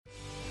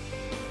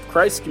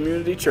Christ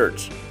Community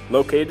Church,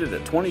 located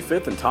at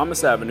 25th and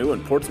Thomas Avenue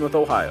in Portsmouth,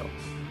 Ohio.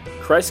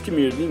 Christ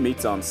Community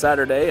meets on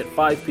Saturday at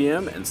 5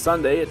 p.m. and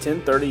Sunday at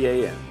 10:30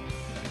 a.m.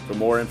 For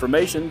more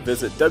information,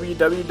 visit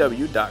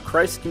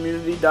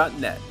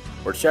www.christcommunity.net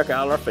or check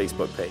out our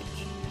Facebook page.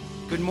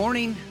 Good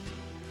morning.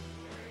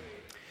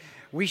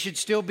 We should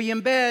still be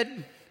in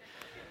bed,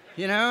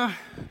 but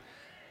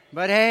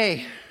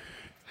hey,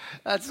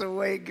 that's the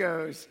way it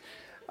goes.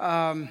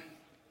 I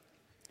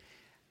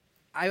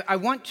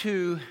want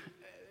to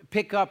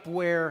pick up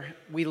where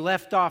we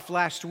left off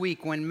last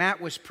week when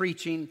Matt was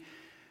preaching.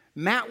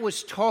 Matt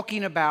was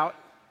talking about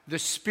the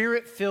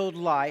Spirit-filled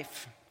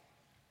life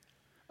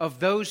of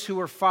those who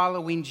are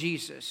following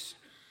Jesus.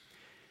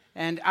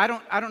 And I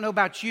don't know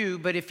about you,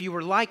 but if you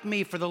were like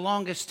me for the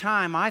longest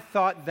time, I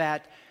thought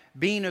that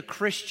being a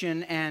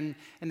Christian and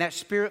that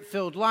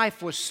Spirit-filled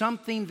life was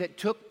something that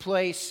took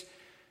place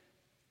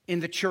in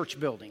the church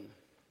building.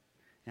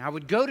 And I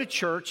would go to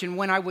church, and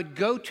when I would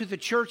go to the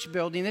church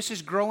building, this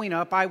is growing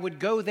up, I would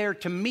go there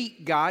to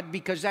meet God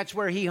because that's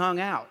where He hung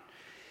out.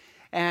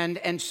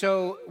 And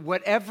so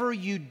whatever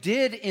you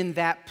did in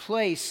that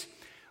place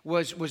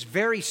was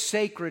very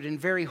sacred and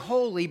very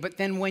holy, but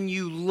then when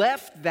you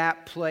left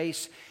that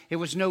place, it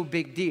was no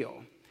big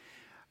deal.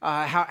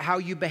 How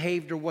you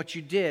behaved or what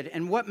you did.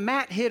 And what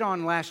Matt hit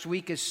on last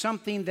week is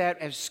something that,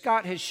 as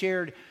Scott has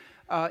shared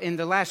in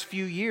the last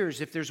few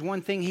years, if there's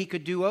one thing he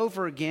could do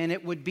over again,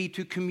 it would be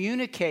to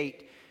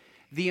communicate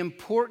the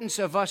importance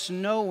of us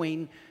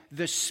knowing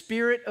the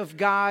Spirit of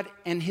God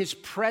and His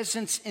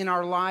presence in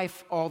our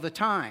life all the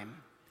time.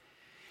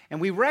 And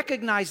we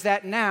recognize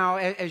that now,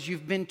 as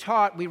you've been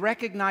taught, we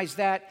recognize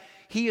that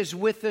He is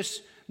with us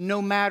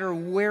no matter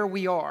where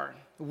we are,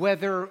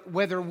 whether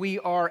we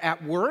are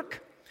at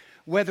work,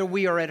 whether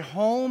we are at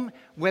home,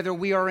 whether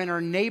we are in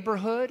our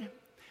neighborhood.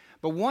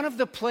 But one of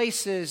the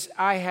places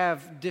I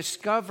have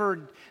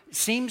discovered,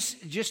 seems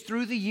just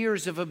through the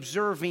years of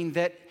observing,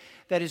 that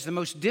is the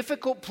most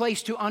difficult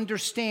place to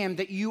understand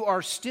that you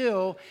are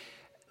still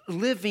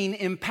living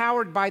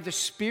empowered by the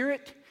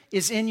Spirit,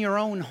 is in your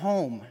own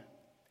home.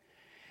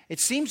 It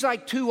seems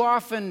like too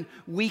often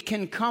we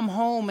can come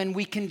home and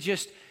we can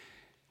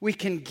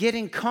get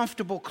in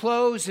comfortable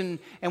clothes and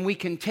we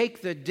can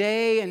take the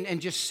day and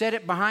just set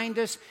it behind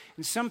us.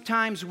 And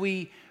sometimes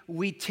we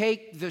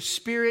take the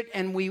Spirit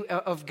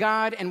of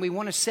God and we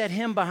want to set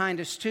Him behind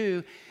us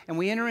too. And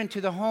we enter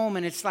into the home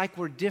and it's like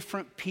we're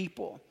different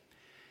people.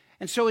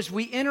 And so as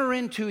we enter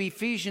into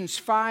Ephesians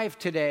 5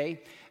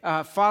 today,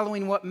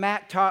 following what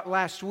Matt taught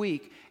last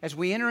week, as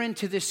we enter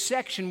into this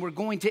section, we're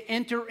going to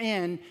enter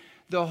in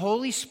the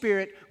Holy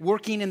Spirit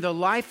working in the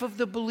life of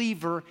the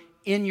believer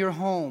in your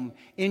home,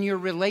 in your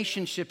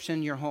relationships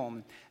in your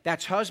home.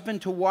 That's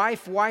husband to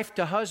wife, wife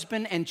to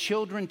husband, and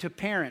children to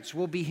parents.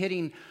 We'll be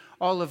hitting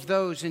all of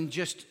those in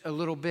just a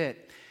little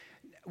bit.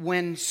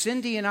 When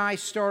Cindy and I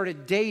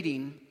started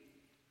dating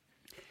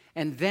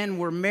and then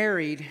were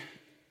married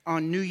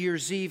on New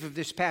Year's Eve of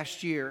this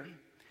past year,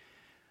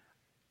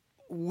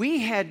 we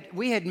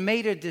had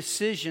made a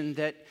decision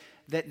that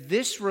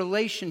this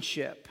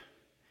relationship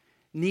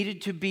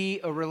needed to be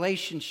a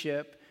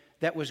relationship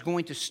that was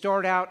going to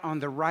start out on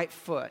the right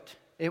foot.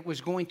 It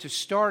was going to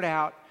start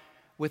out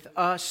with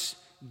us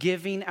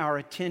giving our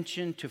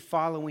attention to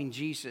following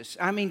Jesus.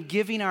 I mean,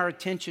 giving our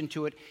attention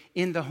to it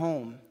in the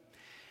home.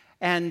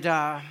 And,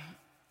 I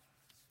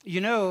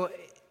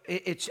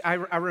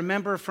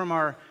remember from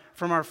our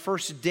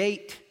first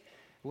date,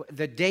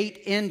 the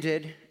date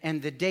ended,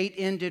 and the date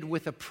ended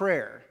with a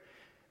prayer.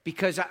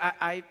 Because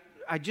I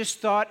just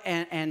thought,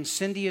 and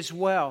Cindy as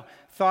well,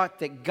 thought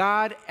that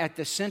God at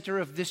the center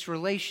of this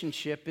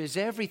relationship is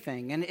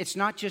everything. And it's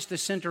not just the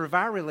center of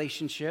our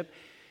relationship.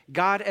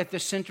 God at the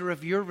center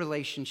of your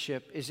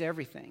relationship is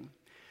everything.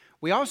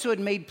 We also had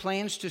made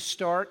plans to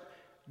start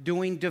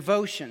doing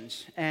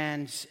devotions.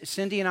 And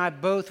Cindy and I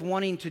both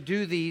wanting to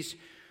do these.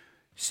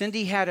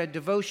 Cindy had a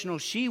devotional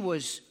she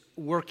was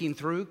working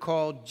through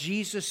called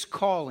Jesus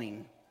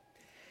Calling.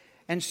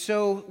 And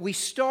so we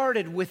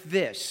started with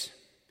this.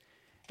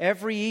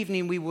 Every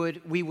evening we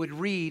would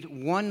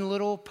read one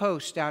little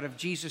post out of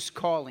Jesus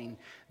Calling.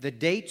 The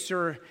dates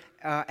are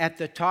at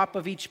the top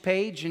of each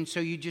page, and so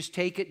you just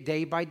take it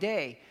day by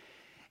day.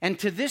 And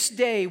to this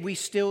day, we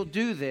still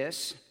do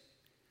this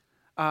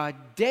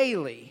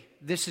daily.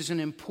 This is an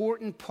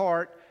important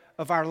part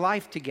of our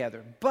life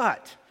together.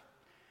 But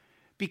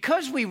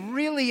because we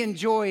really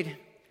enjoyed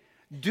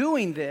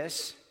doing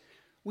this,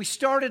 we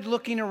started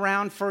looking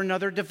around for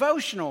another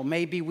devotional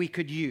maybe we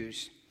could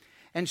use.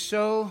 And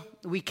so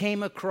we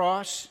came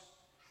across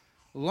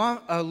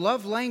a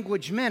Love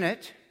Language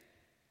Minute,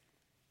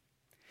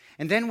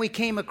 and then we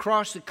came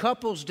across the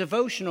Couples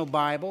Devotional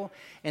Bible,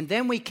 and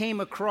then we came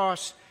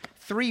across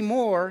 3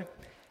 more,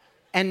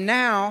 and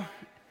now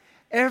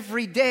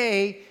every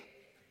day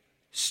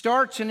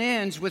starts and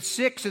ends with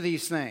 6 of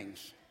these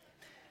things.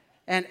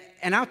 And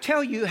I'll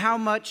tell you how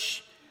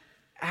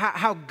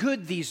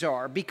good these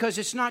are, because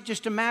it's not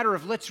just a matter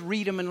of let's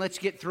read them and let's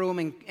get through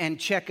them and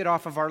check it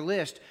off of our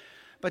list.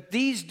 But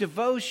these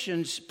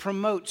devotions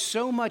promote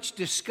so much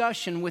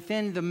discussion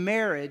within the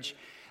marriage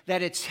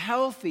that it's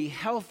healthy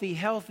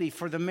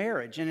for the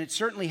marriage. And it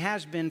certainly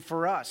has been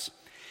for us.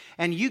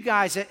 And you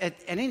guys, at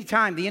any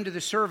time, the end of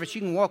the service,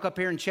 you can walk up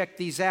here and check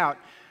these out.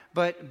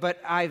 But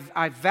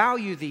I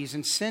value these,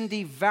 and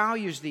Cindy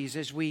values these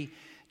as we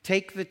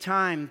take the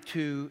time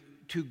to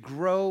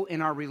grow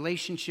in our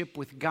relationship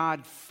with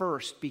God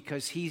first,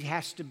 because He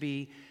has to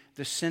be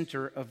the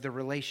center of the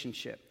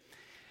relationship.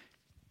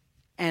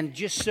 And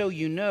just so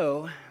you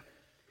know,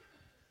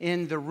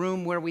 in the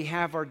room where we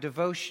have our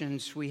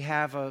devotions, we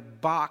have a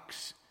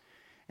box,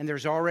 and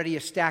there's already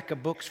a stack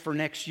of books for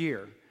next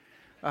year.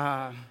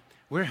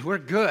 We're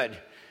good.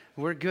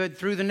 We're good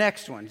through the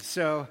next one.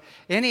 So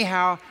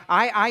anyhow,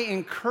 I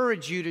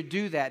encourage you to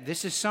do that.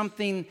 This is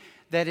something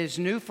that is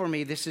new for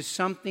me. This is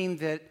something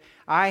that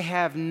I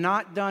have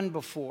not done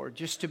before,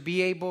 just to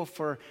be able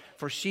for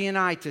she and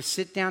I to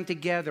sit down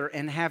together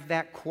and have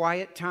that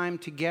quiet time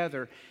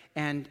together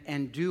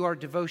and do our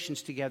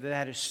devotions together.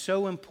 That is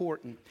so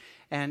important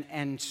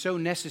and so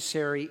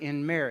necessary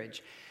in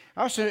marriage.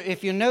 Also,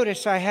 if you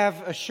notice, I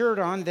have a shirt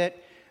on that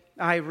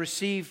I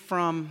received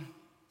from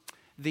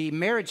the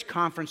marriage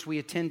conference we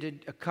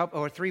attended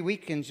 3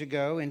 weekends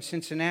ago in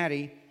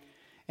Cincinnati.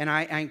 And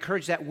I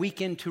encourage that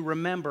weekend to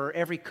remember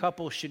every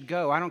couple should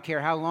go. I don't care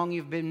how long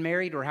you've been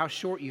married or how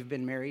short you've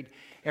been married.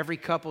 Every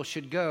couple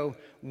should go.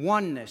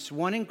 Oneness,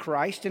 one in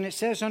Christ. And it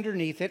says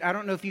underneath it, I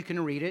don't know if you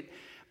can read it,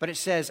 but it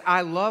says,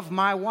 I love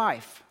my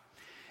wife.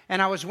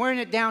 And I was wearing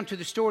it down to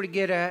the store to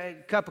get a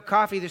cup of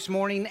coffee this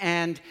morning,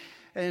 and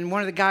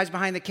one of the guys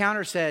behind the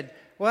counter said,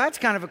 well, that's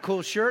kind of a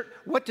cool shirt.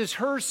 What does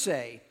hers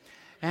say?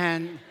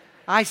 And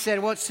I said,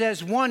 well, it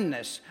says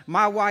oneness.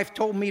 My wife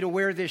told me to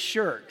wear this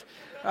shirt.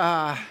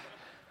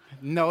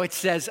 No, it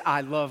says,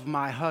 I love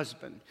my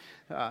husband.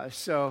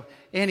 So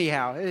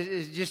anyhow,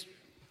 it's just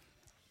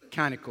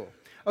kind of cool.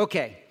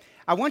 Okay,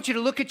 I want you to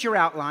look at your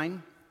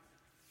outline.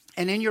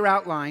 And in your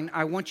outline,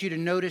 I want you to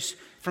notice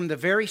from the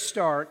very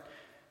start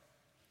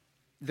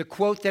the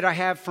quote that I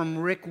have from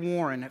Rick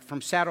Warren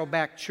from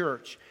Saddleback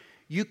Church.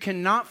 You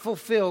cannot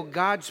fulfill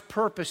God's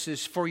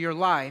purposes for your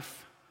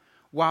life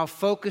while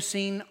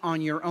focusing on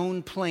your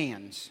own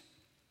plans.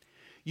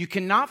 You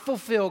cannot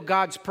fulfill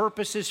God's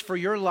purposes for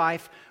your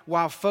life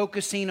while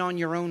focusing on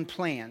your own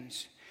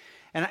plans.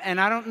 And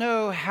I don't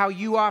know how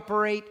you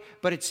operate,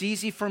 but it's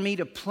easy for me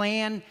to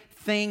plan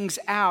things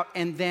out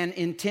and then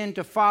intend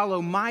to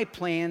follow my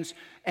plans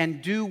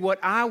and do what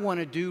I want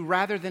to do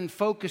rather than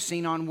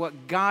focusing on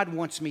what God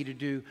wants me to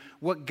do,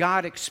 what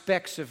God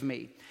expects of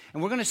me.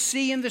 And we're going to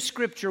see in the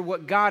scripture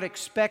what God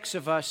expects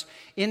of us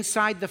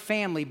inside the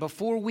family.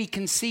 Before we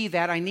can see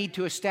that, I need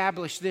to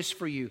establish this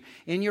for you.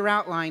 In your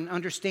outline,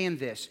 understand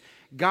this.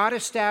 God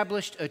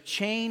established a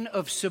chain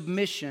of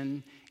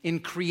submission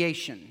in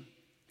creation.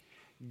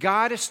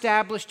 God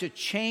established a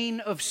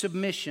chain of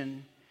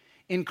submission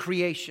in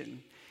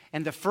creation.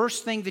 And the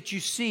first thing that you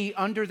see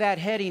under that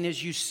heading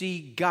is you see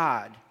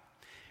God.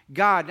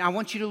 God, I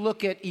want you to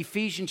look at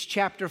Ephesians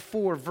chapter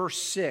 4,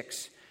 verse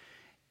 6.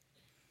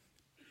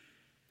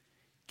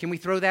 Can we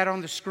throw that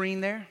on the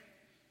screen there?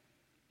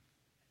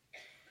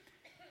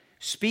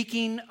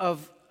 Speaking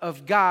of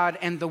God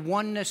and the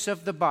oneness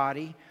of the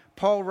body,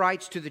 Paul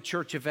writes to the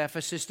church of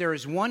Ephesus, there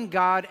is one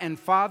God and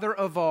Father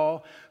of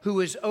all, who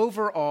is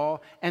over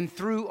all and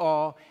through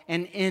all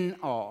and in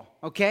all.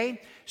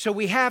 Okay? So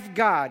we have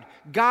God.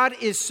 God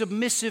is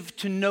submissive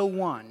to no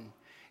one.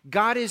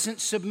 God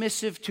isn't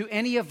submissive to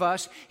any of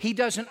us. He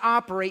doesn't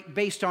operate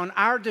based on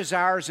our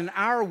desires and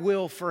our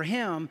will for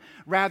Him.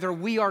 Rather,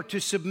 we are to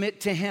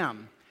submit to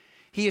Him.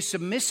 He is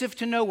submissive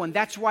to no one.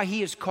 That's why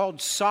He is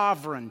called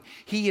sovereign.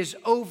 He is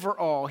over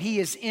all. He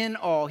is in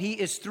all. He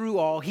is through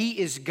all. He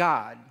is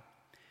God.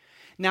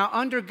 Now,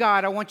 under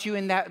God, I want you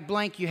in that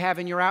blank you have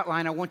in your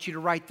outline, I want you to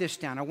write this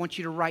down. I want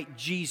you to write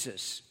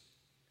Jesus.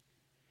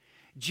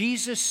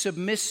 Jesus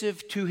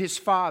submissive to His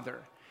Father.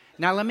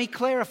 Now, let me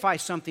clarify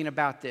something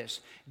about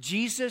this.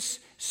 Jesus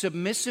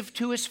submissive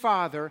to His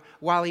Father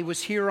while He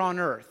was here on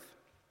earth.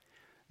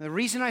 The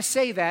reason I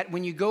say that,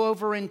 when you go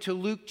over into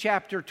Luke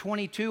chapter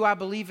 22, I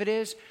believe it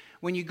is,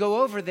 when you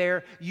go over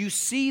there, you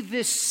see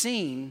this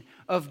scene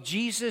of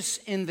Jesus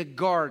in the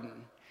garden.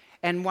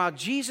 And while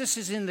Jesus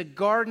is in the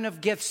Garden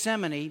of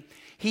Gethsemane,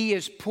 He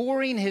is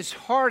pouring His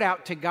heart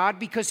out to God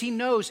because He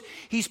knows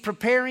He's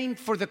preparing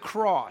for the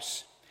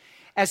cross.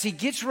 As He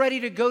gets ready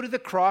to go to the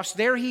cross,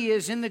 there He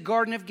is in the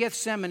Garden of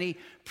Gethsemane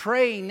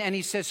praying, and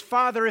He says,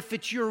 Father, if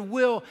it's your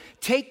will,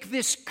 take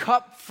this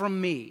cup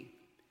from me.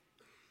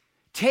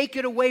 Take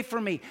it away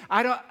from me.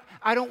 I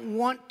don't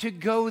want to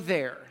go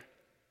there.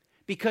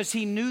 Because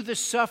He knew the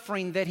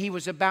suffering that He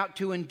was about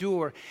to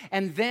endure.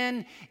 And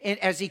then,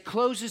 as He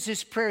closes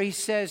His prayer, He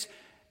says,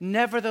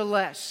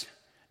 nevertheless,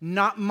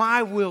 not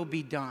my will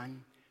be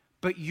done,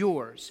 but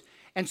yours.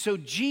 And so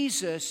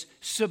Jesus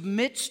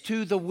submits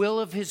to the will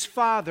of His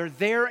Father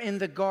there in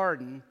the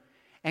garden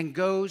and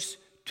goes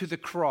to the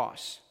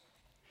cross.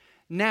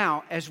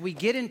 Now, as we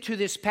get into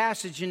this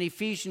passage in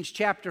Ephesians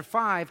chapter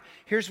 5,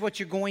 here's what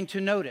you're going to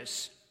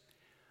notice.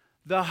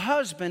 The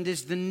husband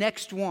is the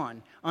next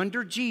one.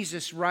 Under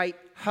Jesus, write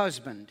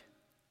husband.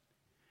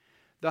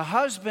 The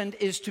husband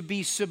is to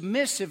be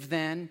submissive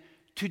then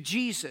to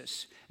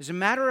Jesus. As a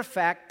matter of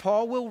fact,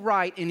 Paul will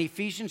write in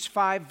Ephesians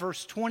 5,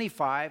 verse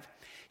 25,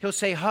 he'll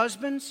say,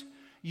 husbands,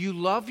 you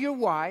love your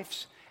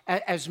wives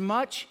as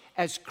much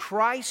as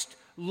Christ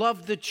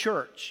loved the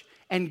church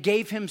and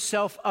gave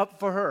himself up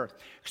for her.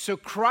 So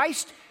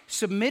Christ,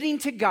 submitting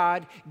to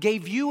God,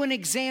 gave you an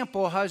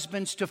example,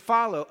 husbands, to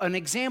follow, an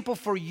example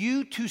for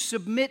you to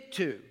submit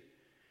to.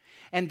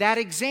 And that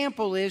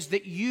example is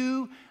that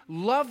you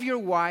love your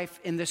wife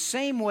in the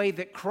same way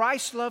that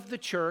Christ loved the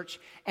church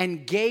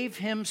and gave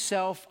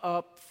himself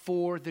up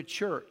for the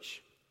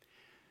church.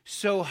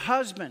 So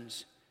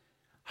husbands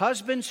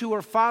who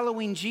are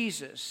following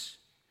Jesus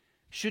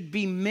should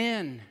be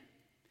men,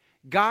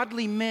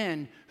 godly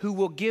men who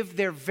will give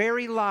their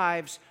very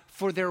lives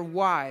for their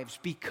wives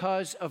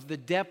because of the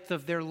depth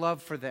of their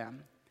love for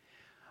them.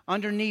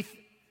 Underneath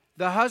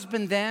the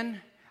husband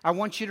then, I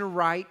want you to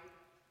write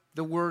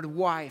the word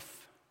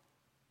wife.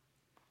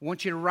 I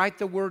want you to write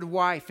the word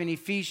wife. In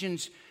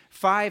Ephesians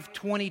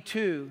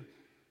 5:22,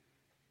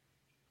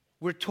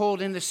 we're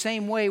told in the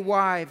same way,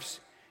 wives,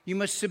 you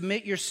must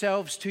submit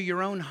yourselves to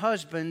your own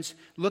husbands.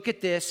 Look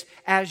at this,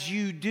 as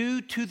you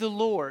do to the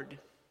Lord.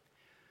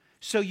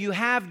 So you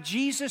have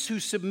Jesus who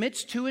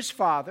submits to his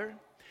Father.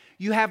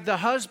 You have the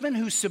husband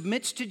who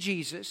submits to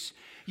Jesus.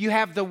 You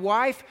have the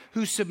wife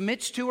who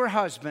submits to her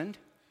husband.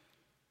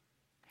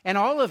 And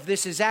all of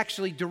this is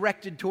actually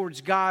directed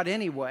towards God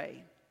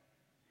anyway.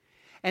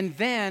 And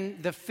then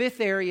the fifth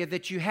area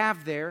that you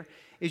have there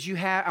is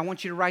I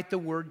want you to write the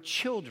word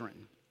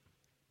children.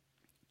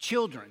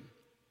 Children.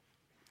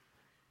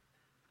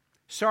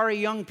 Sorry,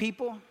 young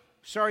people.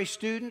 Sorry,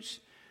 students.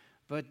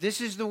 But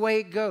this is the way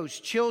it goes.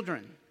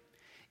 Children.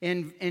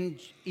 In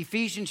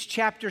Ephesians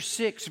chapter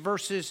 6,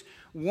 verses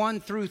 1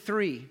 through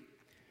 3,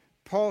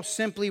 Paul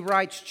simply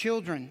writes,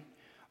 children,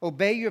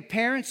 obey your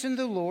parents in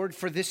the Lord,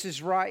 for this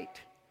is right.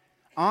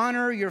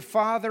 Honor your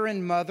father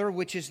and mother,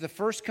 which is the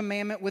first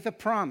commandment with a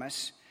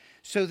promise,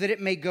 so that it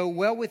may go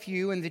well with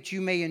you and that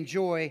you may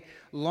enjoy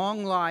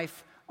long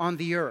life on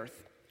the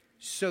earth.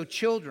 So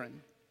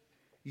children,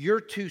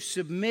 you're to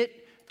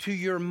submit to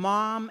your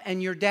mom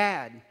and your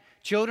dad.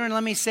 Children,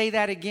 let me say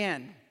that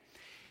again.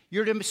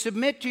 You're to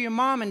submit to your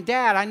mom and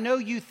dad. I know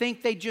you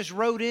think they just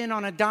rode in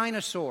on a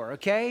dinosaur,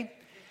 okay?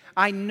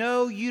 I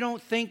know you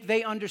don't think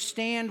they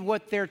understand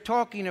what they're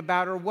talking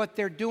about or what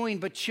they're doing,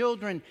 but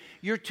children,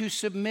 you're to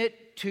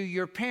submit to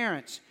your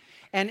parents.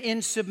 And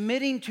in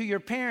submitting to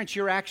your parents,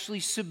 you're actually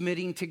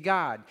submitting to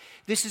God.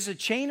 This is a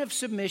chain of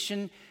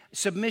submission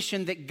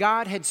that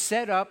God had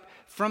set up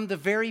from the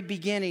very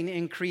beginning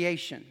in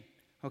creation.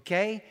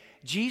 Okay?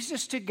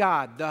 Jesus to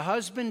God, the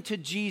husband to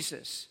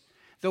Jesus,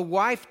 the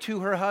wife to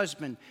her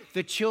husband,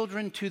 the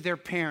children to their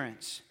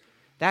parents.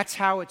 That's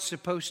how it's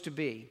supposed to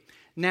be.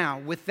 Now,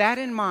 with that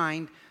in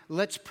mind,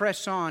 let's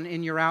press on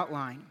in your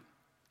outline.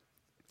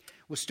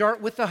 We'll start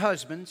with the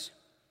husbands.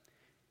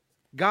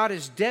 God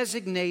has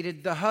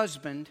designated the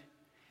husband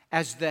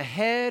as the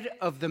head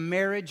of the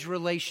marriage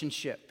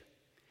relationship.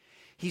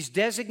 He's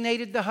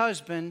designated the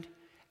husband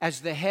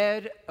as the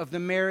head of the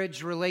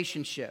marriage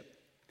relationship.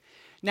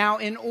 Now,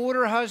 in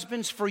order,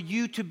 husbands, for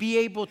you to be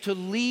able to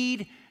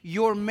lead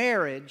your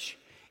marriage,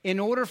 in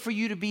order for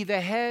you to be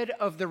the head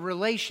of the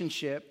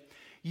relationship,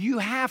 you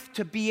have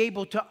to be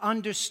able to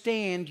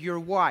understand your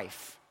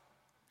wife.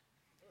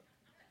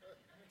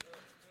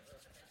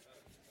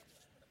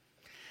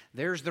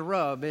 There's the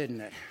rub,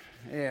 isn't it?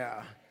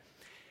 Yeah.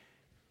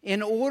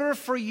 In order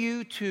for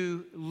you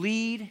to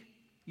lead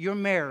your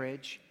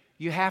marriage,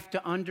 you have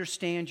to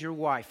understand your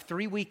wife.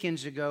 3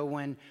 weekends ago,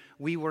 when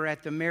we were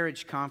at the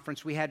marriage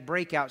conference, we had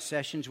breakout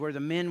sessions where the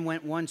men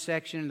went one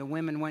section and the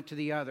women went to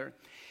the other.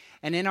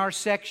 And in our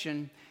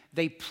section,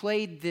 they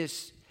played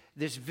this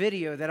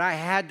video that I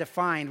had to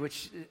find,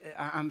 which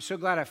I'm so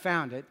glad I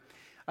found it.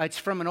 It's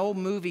from an old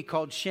movie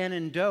called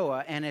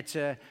Shenandoah, and it's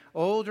an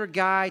older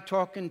guy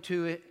talking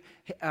to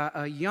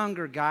a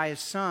younger guy,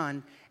 his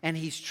son, and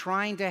he's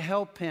trying to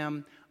help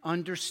him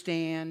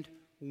understand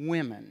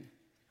women.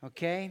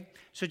 Okay?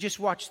 So just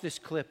watch this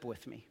clip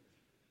with me.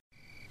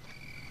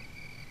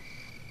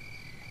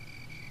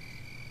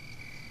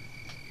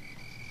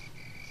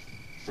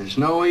 It's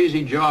no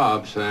easy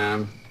job,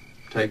 Sam,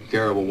 taking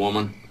care of a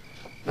woman.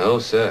 No,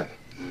 sir.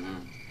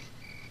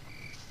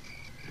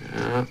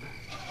 Yeah.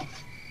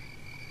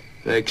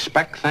 They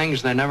expect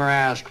things they never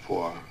ask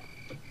for.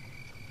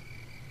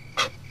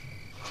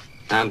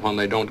 And when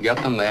they don't get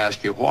them, they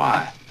ask you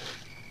why.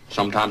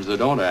 Sometimes they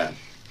don't ask.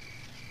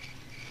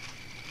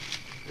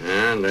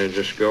 And they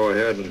just go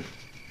ahead and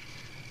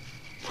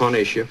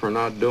punish you for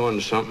not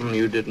doing something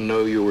you didn't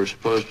know you were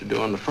supposed to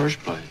do in the first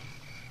place.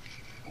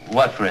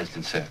 What, for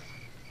instance, sir?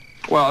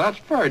 Well, that's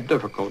a very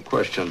difficult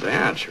question to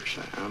answer,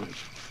 Sam.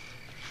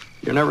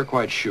 You're never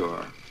quite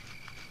sure.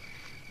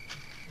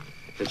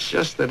 It's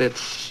just that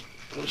it's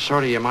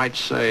sort of, you might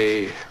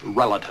say,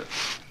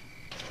 relative.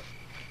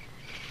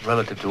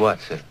 Relative to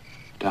what, sir?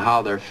 To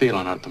how they're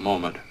feeling at the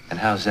moment. And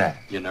how's that?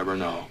 You never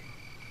know.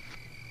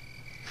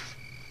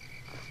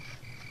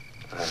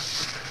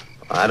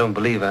 I don't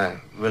believe I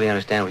really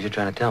understand what you're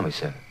trying to tell me,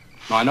 sir.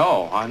 I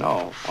know.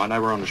 I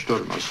never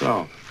understood it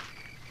myself.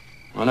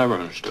 I never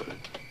understood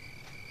it.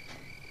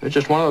 It's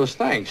just one of those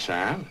things,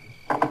 Sam.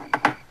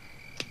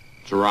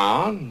 It's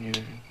around,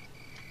 you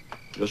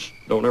just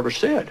don't ever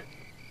see it.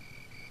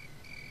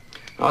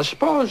 Now,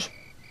 suppose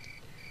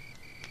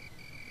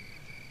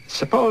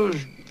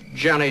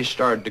Jenny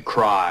started to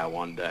cry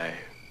one day.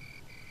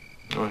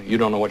 You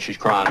don't know what she's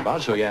crying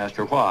about, so you asked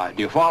her why.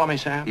 Do you follow me,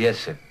 Sam? Yes,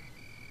 sir.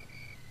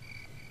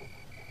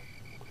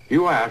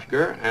 You ask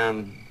her,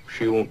 and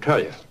she won't tell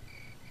you.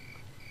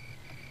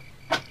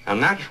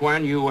 And that's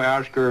when you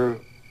ask her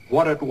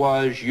what it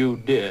was you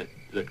did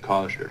that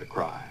caused her to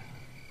cry.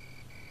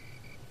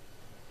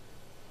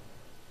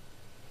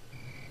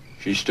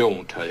 She still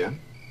won't tell you.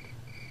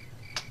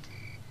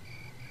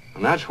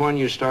 And that's when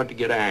you start to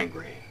get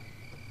angry.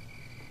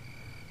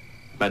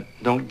 But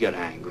don't get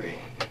angry,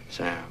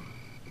 Sam.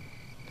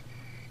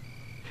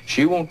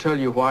 She won't tell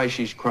you why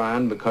she's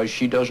crying because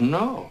she doesn't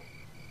know.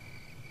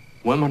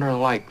 Women are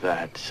like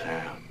that,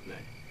 Sam.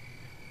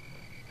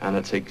 And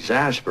it's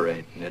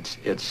exasperating.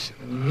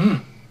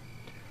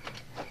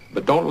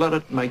 But don't let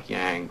it make you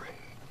angry.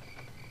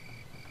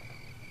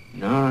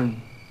 No.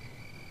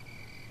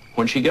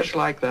 When she gets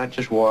like that,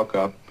 just walk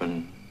up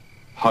and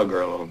hug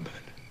her a little bit.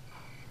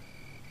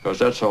 Because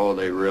that's all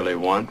they really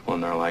want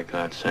when they're like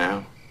that,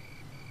 Sam.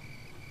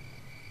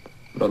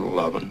 A little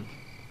loving.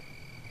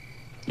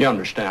 You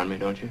understand me,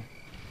 don't you?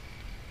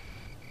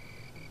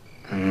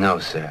 No,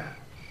 sir.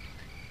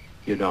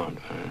 You don't,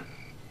 huh?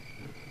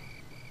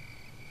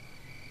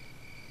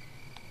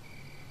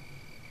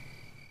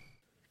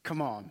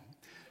 Come on.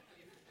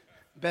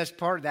 Best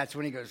part, that's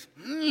when he goes,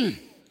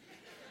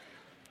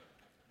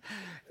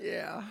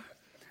 Yeah.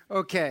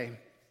 Okay.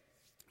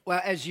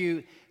 Well,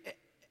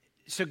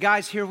 so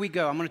guys, here we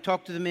go. I'm going to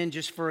talk to the men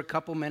just for a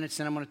couple minutes,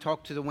 then I'm going to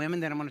talk to the women,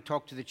 then I'm going to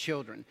talk to the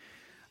children.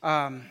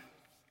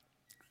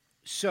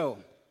 So,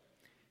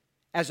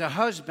 as a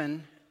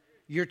husband,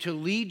 you're to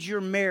lead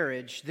your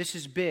marriage, this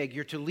is big,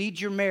 you're to lead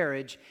your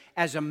marriage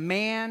as a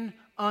man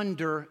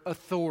under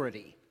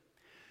authority.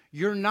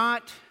 You're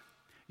not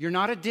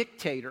a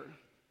dictator.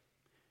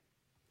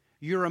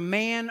 You're a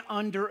man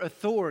under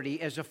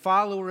authority as a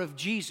follower of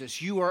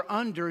Jesus. You are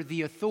under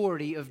the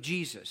authority of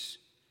Jesus,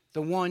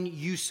 the one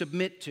you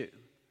submit to.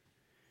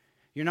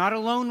 You're not a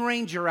lone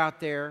ranger out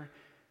there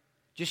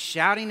just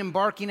shouting and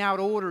barking out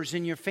orders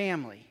in your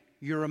family.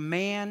 You're a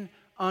man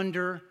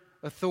under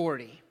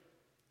authority.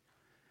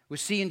 We'll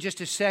see in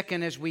just a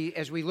second as we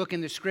look in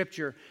the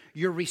scripture,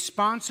 you're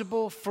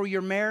responsible for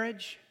your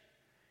marriage.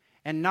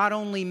 And not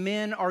only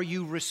men are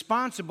you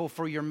responsible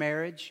for your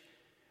marriage,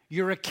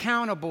 you're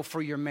accountable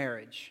for your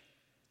marriage.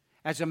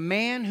 As a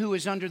man who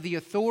is under the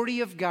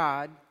authority of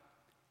God,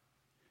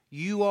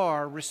 you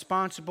are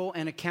responsible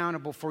and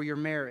accountable for your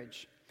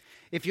marriage.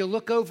 If you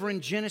look over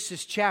in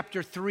Genesis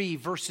chapter 3,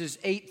 verses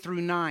 8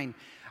 through 9,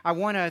 I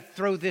want to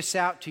throw this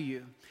out to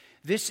you.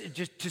 This,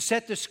 just to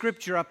set the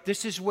scripture up,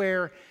 this is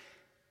where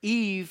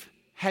Eve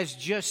has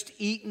just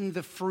eaten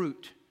the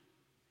fruit.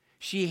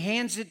 She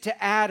hands it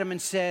to Adam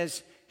and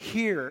says,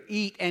 "Here,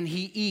 eat," and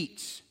he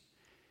eats.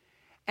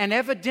 And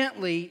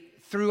evidently,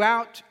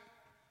 throughout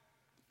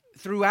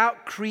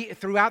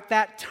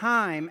that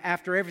time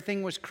after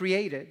everything was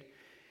created,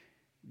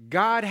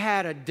 God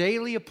had a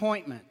daily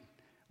appointment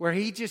where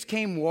he just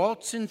came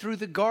waltzing through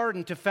the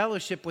garden to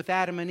fellowship with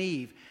Adam and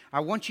Eve. I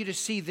want you to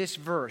see this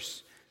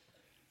verse.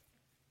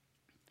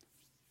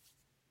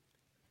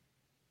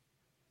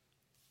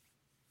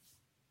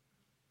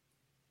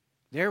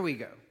 There we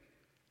go.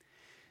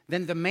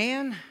 Then the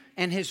man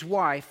and his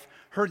wife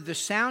heard the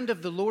sound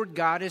of the Lord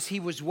God as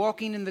he was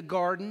walking in the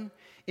garden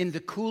in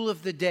the cool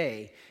of the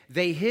day.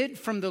 They hid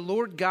from the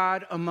Lord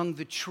God among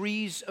the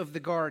trees of the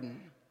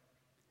garden.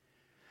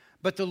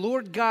 But the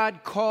Lord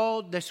God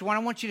called, that's what I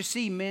want you to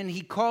see, men.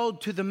 He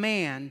called to the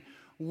man,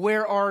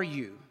 "Where are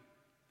you?"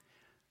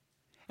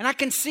 And I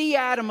can see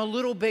Adam a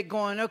little bit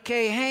going,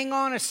 "Okay, hang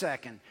on a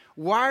second.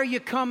 Why are you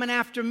coming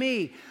after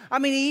me?" I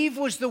mean, Eve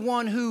was the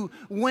one who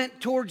went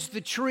towards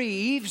the tree.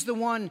 Eve's the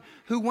one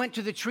who went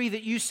to the tree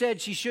that you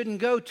said she shouldn't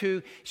go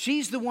to.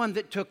 She's the one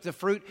that took the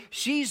fruit.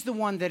 She's the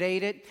one that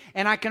ate it.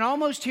 And I can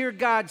almost hear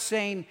God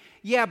saying,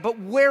 "Yeah, but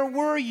where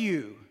were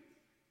you?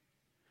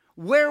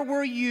 Where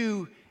were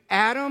you,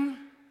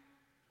 Adam,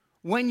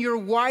 when your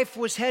wife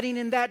was heading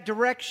in that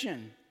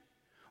direction?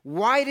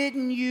 Why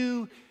didn't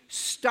you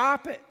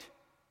stop it?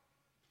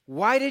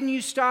 Why didn't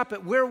you stop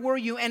it? Where were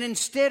you?" And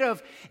instead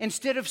of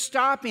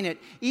stopping it,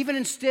 even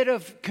instead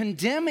of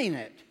condemning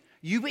it,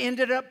 you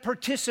ended up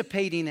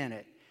participating in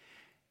it.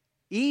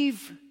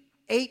 Eve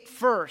ate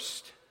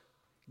first.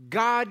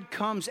 God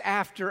comes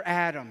after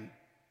Adam.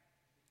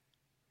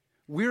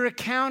 We're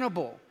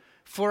accountable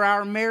for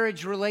our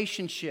marriage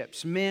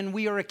relationships. Men,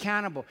 we are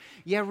accountable.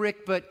 "Yeah,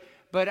 Rick, but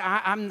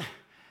I'm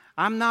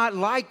not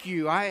like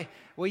you."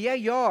 Well, yeah,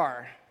 you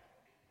are.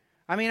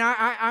 I mean,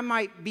 I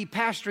might be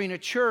pastoring a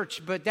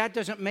church, but that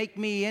doesn't make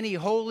me any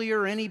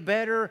holier, any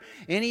better,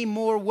 any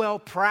more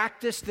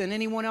well-practiced than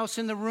anyone else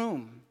in the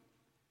room.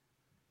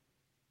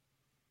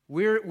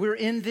 We're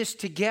in this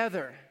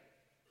together.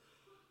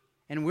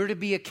 And we're to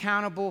be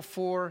accountable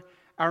for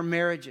our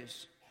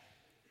marriages.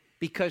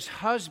 Because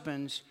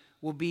husbands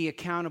will be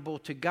accountable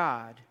to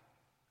God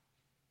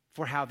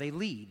for how they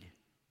lead.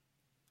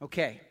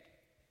 Okay.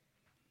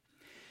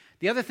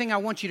 The other thing I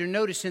want you to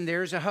notice in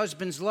there is a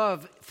husband's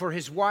love for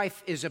his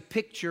wife is a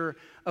picture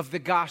of the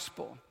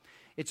gospel.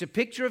 It's a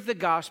picture of the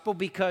gospel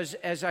because,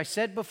 as I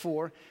said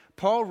before,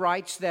 Paul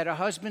writes that a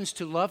husband's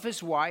to love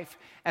his wife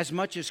as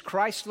much as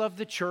Christ loved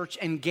the church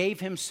and gave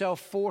himself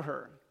for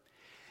her.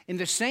 In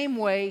the same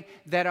way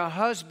that a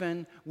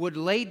husband would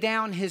lay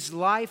down his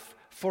life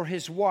for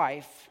his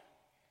wife,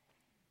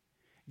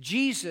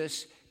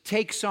 Jesus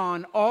takes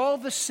on all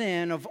the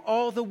sin of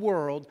all the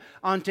world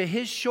onto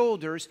his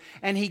shoulders,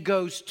 and he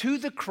goes to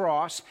the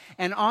cross,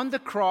 and on the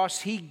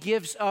cross he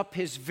gives up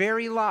his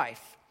very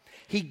life.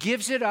 He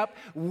gives it up.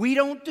 We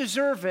don't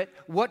deserve it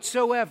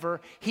whatsoever.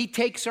 He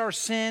takes our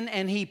sin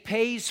and he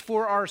pays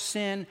for our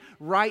sin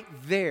right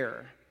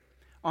there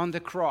on the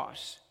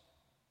cross.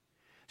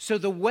 So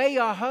the way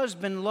a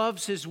husband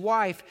loves his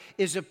wife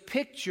is a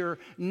picture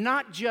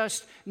not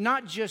just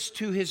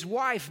to his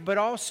wife, but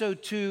also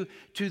to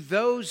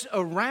those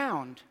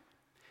around.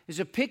 Is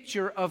a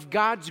picture of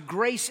God's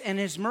grace and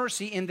his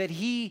mercy in that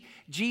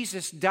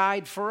Jesus,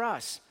 died for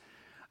us.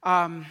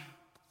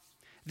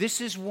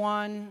 This is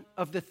one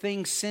of the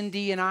things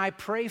Cindy and I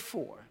pray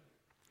for.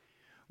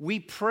 We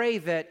pray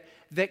that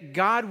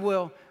God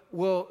will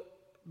work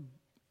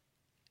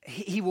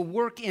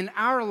in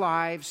our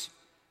lives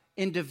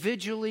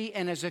individually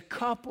and as a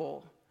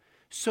couple,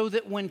 so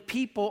that when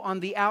people on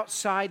the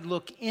outside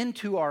look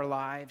into our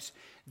lives,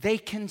 they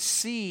can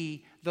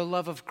see the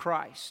love of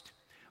Christ.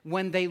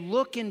 When they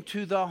look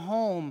into the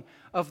home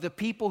of the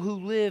people who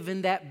live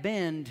in that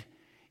bend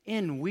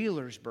in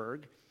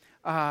Wheelersburg,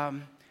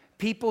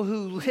 people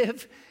who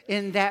live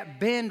in that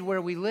bend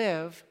where we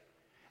live,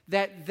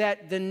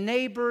 that the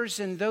neighbors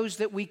and those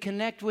that we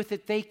connect with,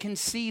 that they can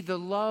see the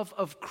love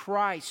of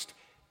Christ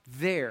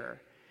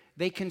there.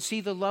 They can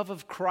see the love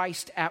of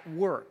Christ at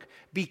work,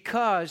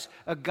 because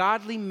a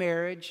godly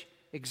marriage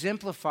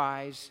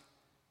exemplifies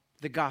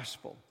the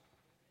gospel.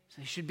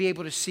 So they should be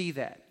able to see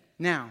that.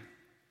 Now,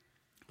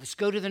 let's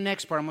go to the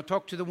next part. I'm going to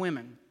talk to the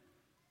women.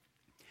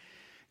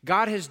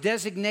 God has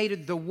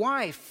designated the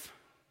wife,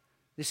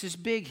 this is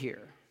big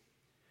here,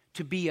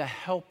 to be a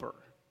helper.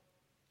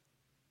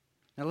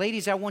 Now,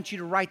 ladies, I want you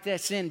to write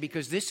this in,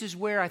 because this is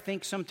where I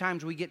think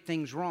sometimes we get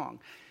things wrong.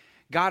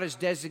 God has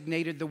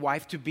designated the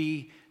wife to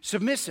be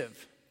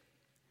submissive.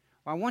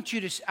 I want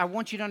you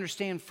to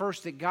understand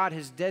first that God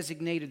has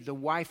designated the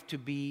wife to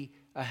be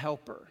a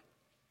helper.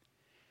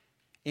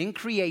 In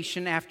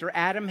creation, after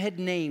Adam had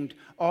named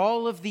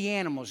all of the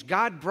animals,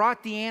 God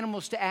brought the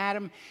animals to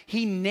Adam.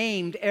 He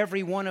named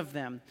every one of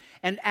them.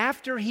 And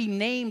after he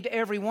named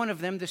every one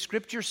of them, the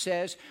scripture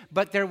says,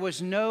 but there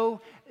was no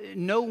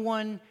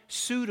one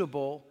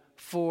suitable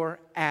for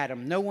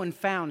Adam. No one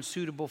found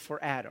suitable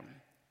for Adam.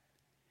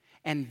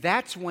 And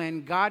that's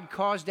when God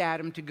caused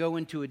Adam to go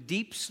into a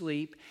deep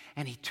sleep,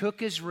 and he took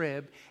his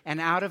rib,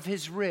 and out of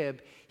his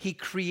rib, he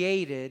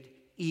created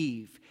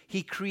Eve.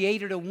 He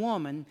created a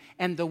woman,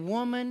 and the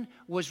woman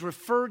was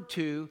referred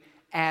to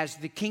as,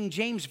 the King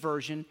James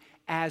Version,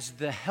 as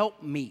the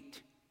helpmeet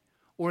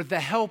or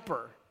the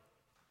helper.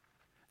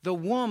 The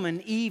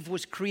woman, Eve,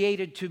 was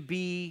created to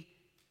be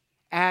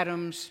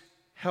Adam's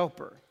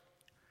helper.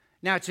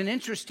 Now, it's an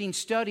interesting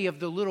study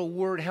of the little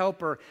word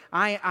helper.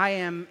 I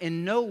am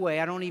in no way,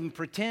 I don't even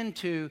pretend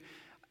to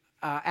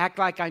act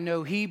like I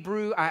know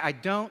Hebrew. I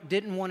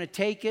didn't want to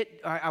take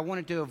it. I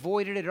wanted to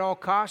avoid it at all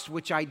costs,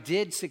 which I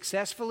did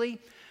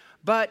successfully.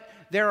 But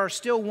there are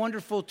still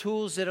wonderful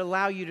tools that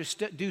allow you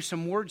to do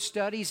some word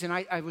studies. And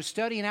I was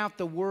studying out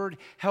the word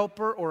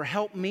helper or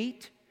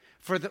helpmeet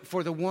for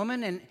the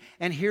woman.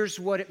 And here's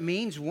what it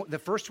means. The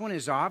first one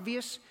is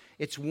obvious.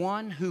 It's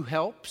one who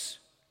helps.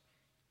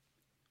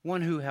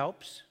 One who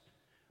helps.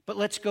 But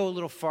let's go a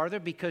little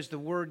farther, because the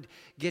word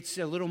gets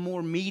a little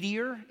more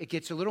meatier. It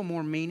gets a little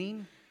more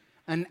meaning.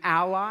 An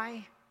ally.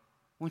 I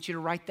want you to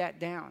write that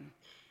down.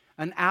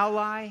 An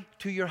ally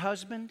to your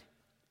husband.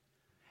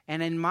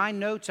 And in my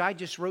notes, I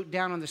just wrote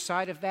down on the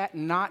side of that,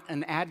 not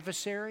an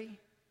adversary.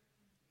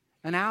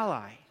 An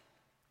ally.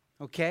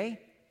 Okay?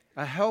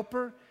 A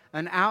helper,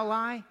 an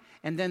ally.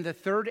 And then the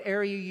third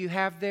area you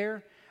have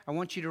there, I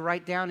want you to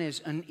write down,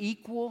 is an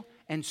equal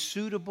and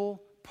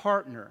suitable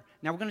partner.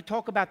 Now, we're going to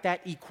talk about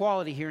that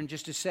equality here in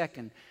just a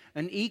second.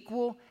 An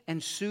equal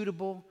and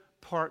suitable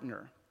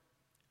partner.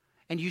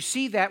 And you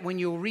see that when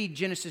you'll read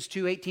Genesis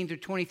 2:18 through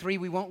 23.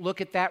 We won't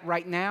look at that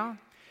right now.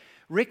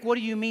 Rick, what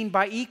do you mean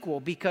by equal?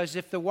 Because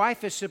if the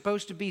wife is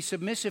supposed to be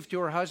submissive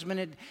to her husband,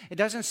 it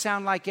doesn't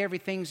sound like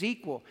everything's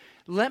equal.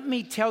 Let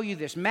me tell you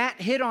this.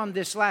 Matt hit on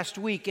this last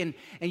week, and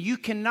you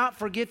cannot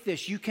forget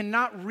this. You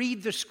cannot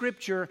read the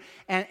scripture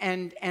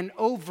and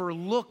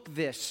overlook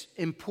this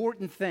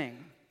important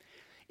thing.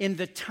 In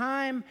the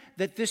time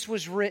that this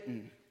was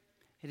written,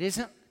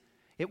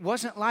 it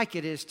wasn't like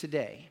it is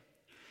today.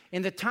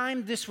 In the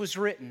time this was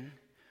written,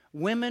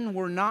 women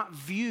were not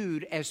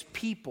viewed as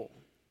people.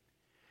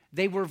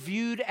 They were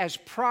viewed as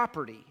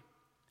property.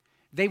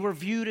 They were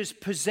viewed as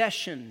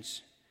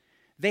possessions.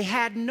 They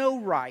had no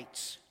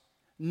rights,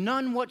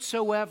 none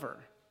whatsoever.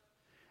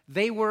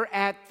 They were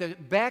at the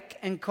beck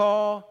and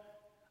call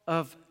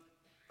of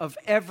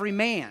every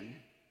man.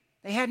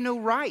 They had no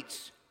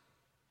rights.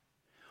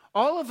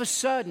 All of a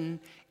sudden,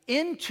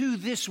 into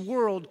this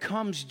world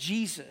comes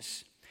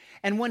Jesus.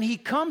 And when he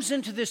comes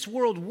into this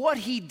world, what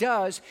he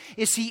does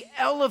is he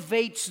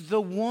elevates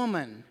the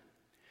woman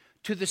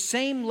to the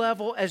same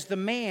level as the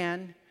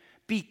man,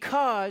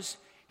 because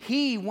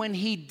he, when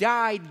he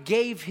died,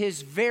 gave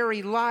his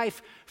very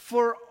life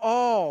for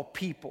all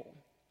people.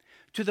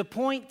 To the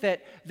point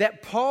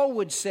that Paul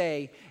would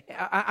say,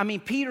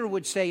 Peter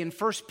would say in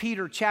 1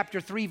 Peter chapter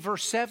 3,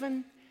 verse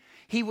 7,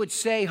 he would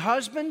say,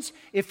 husbands,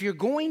 if you're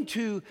going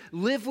to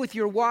live with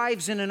your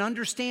wives in an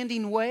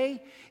understanding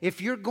way,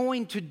 if you're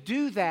going to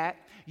do that,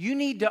 you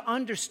need to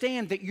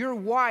understand that your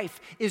wife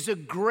is a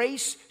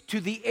grace to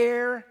the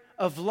heir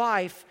of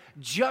life,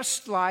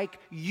 just like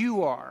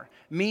you are.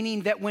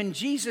 Meaning that when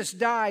Jesus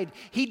died,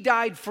 he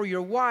died for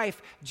your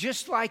wife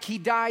just like he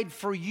died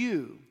for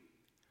you.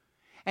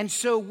 And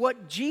so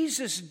what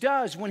Jesus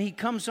does when he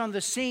comes on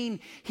the scene,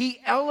 he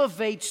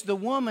elevates the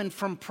woman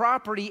from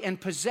property and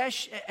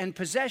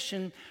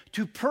possession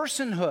to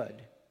personhood.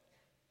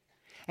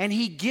 And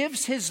he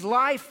gives his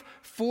life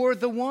for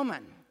the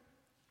woman.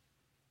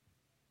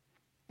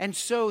 And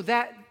so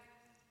that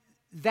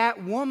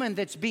woman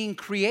that's being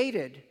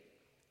created,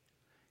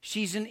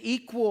 she's an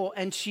equal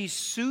and she's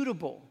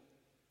suitable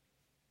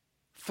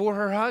for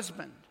her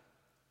husband.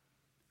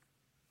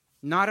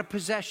 Not a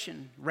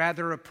possession,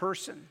 rather a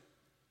person.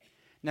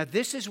 Now,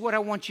 this is what I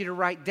want you to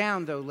write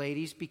down, though,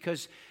 ladies,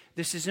 because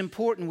this is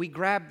important. We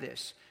grab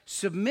this.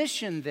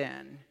 Submission,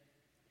 then,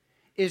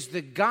 is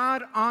the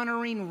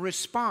God-honoring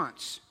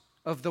response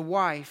of the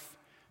wife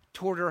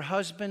toward her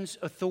husband's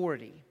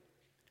authority.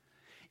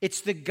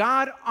 It's the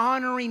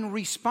God-honoring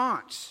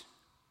response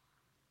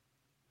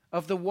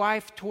of the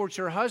wife towards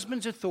her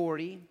husband's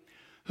authority,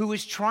 who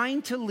is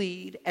trying to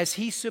lead as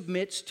he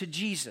submits to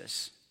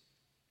Jesus.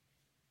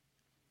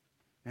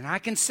 And I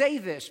can say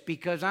this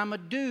because I'm a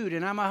dude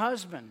and I'm a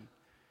husband.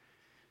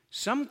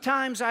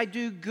 Sometimes I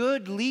do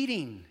good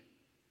leading,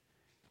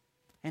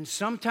 and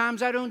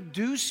sometimes I don't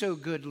do so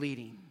good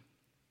leading.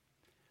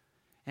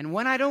 And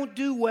when I don't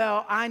do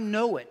well, I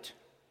know it.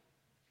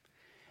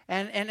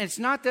 And it's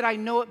not that I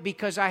know it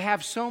because I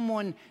have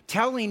someone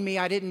telling me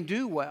I didn't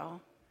do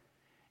well.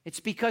 It's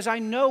because I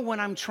know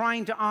when I'm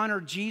trying to honor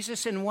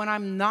Jesus and when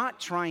I'm not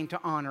trying to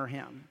honor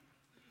him.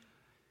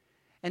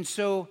 And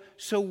so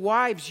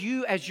wives,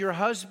 you as your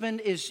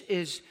husband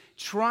is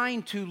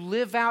trying to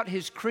live out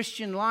his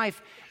Christian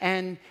life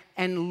and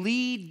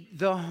lead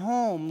the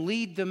home,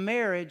 lead the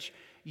marriage,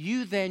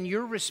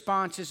 your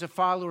response as a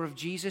follower of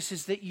Jesus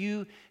is that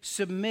you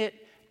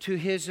submit to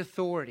his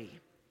authority.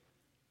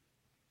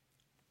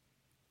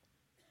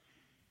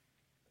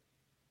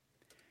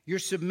 Your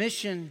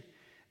submission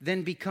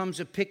then becomes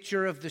a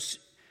picture of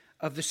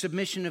the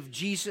submission of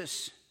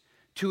Jesus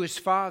to his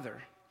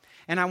Father.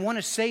 And I want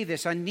to say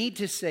this, I need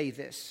to say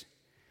this.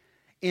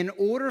 In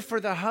order for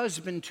the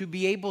husband to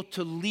be able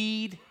to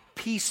lead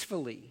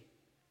peacefully,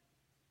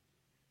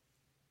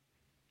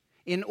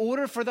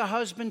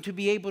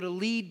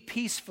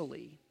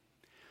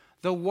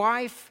 the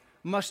wife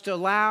must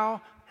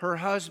allow her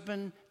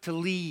husband to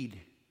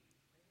lead.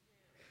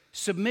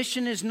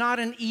 Submission is not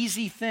an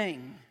easy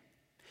thing.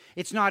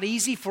 It's not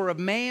easy for a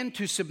man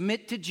to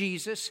submit to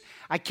Jesus.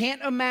 I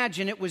can't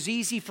imagine it was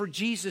easy for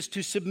Jesus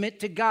to submit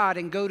to God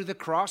and go to the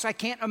cross. I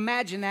can't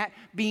imagine that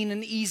being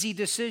an easy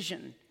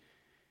decision.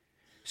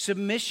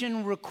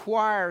 Submission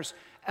requires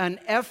an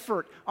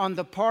effort on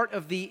the part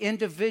of the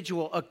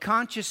individual, a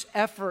conscious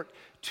effort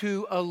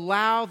to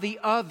allow the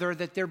other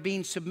that they're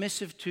being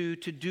submissive to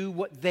do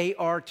what they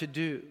are to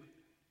do.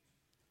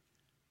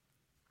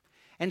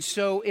 And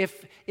so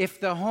if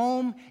the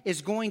home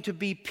is going to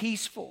be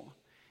peaceful,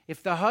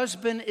 if the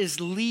husband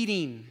is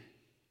leading,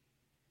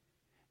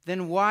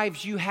 then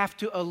wives, you have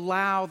to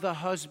allow the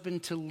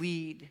husband to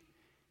lead.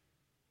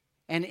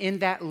 And in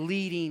that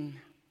leading,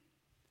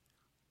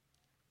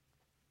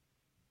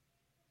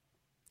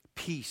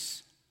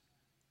 peace.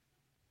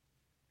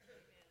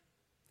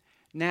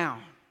 Now,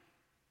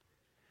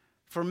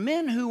 for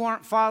men who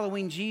aren't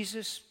following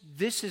Jesus,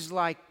 this is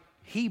like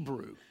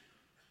Hebrew.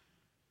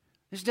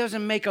 This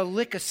doesn't make a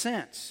lick of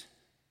sense.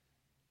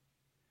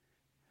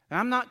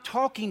 I'm not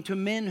talking to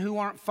men who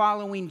aren't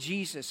following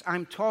Jesus.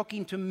 I'm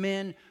talking to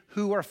men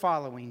who are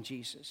following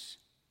Jesus.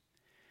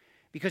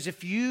 Because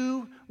if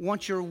you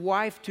want your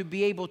wife to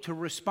be able to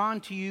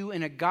respond to you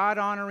in a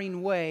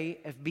God-honoring way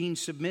of being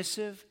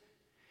submissive,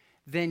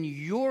 then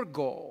your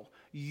goal,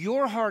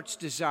 your heart's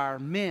desire,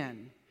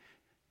 men,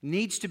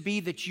 needs to be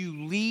that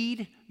you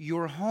lead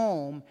your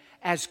home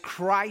as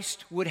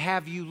Christ would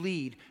have you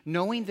lead,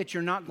 knowing that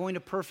you're not going to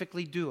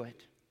perfectly do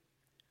it.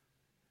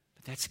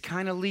 But that's the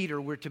kind of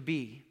leader we're to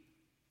be.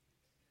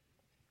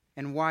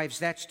 And wives,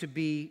 that's to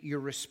be your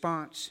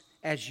response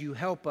as you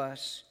help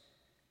us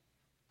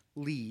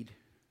lead.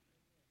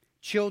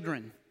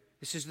 Children,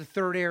 This is the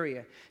third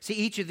area. See,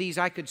 each of these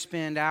I could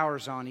spend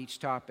hours on each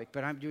topic,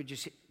 but I'm going to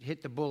just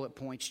hit the bullet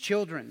points.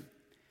 Children,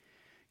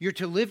 you're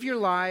to live your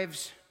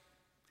lives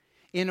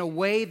in a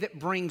way that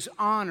brings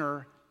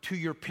honor to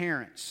your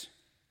parents.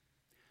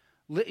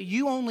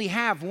 You only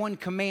have one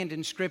command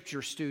in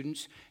Scripture,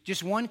 students.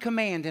 Just one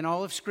command in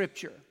all of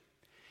Scripture.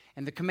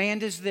 And the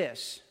command is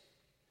this: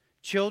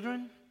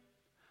 children,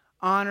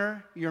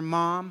 honor your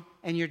mom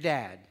and your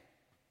dad.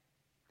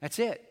 That's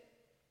it.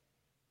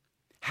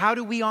 How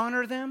do we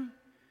honor them?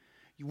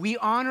 We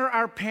honor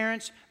our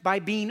parents by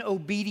being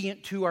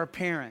obedient to our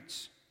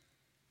parents.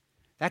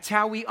 That's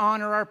how we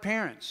honor our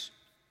parents.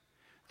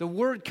 The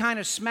word kind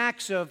of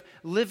smacks of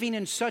living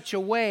in such a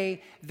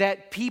way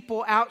that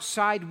people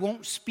outside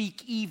won't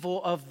speak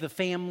evil of the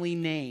family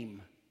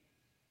name.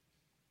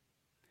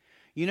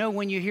 You know,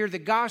 when you hear the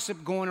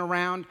gossip going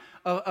around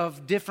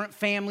of different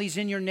families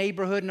in your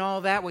neighborhood and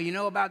all that, well, you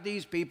know about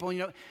these people.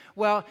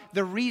 Well,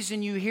 the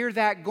reason you hear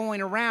that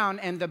going around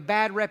and the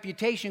bad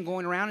reputation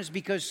going around is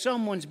because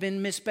someone's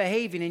been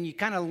misbehaving, and you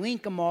kind of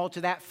link them all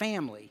to that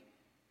family.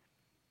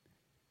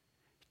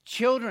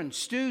 Children,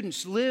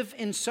 students, live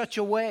in such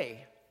a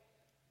way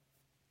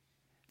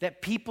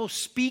that people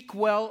speak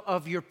well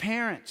of your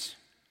parents.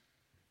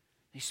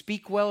 They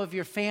speak well of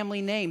your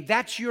family name.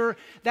 That's your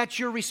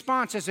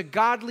response as a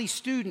godly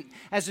student,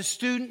 as a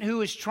student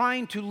who is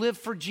trying to live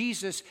for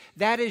Jesus.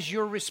 That is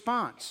your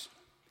response.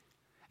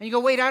 And you go,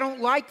 wait, I don't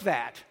like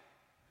that.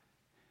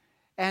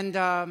 And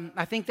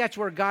I think that's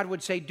where God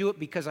would say, do it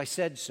because I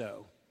said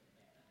so.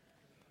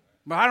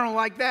 But I don't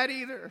like that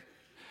either.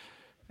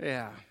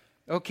 Yeah,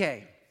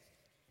 okay.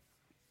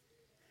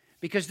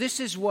 Because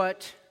this is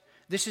what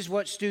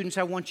students,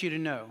 I want you to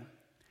know.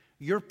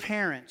 Your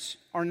parents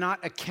are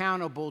not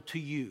accountable to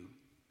you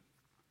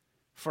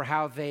for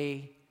how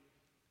they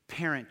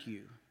parent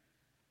you.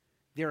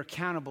 They're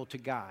accountable to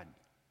God.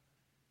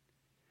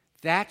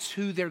 That's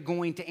who they're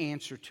going to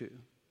answer to.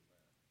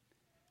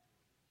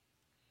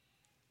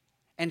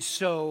 And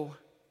so,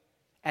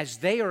 as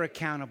they are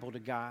accountable to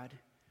God,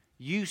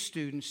 you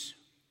students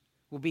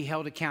will be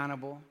held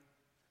accountable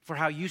for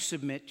how you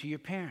submit to your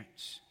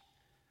parents.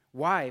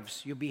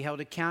 Wives, you'll be held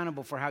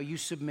accountable for how you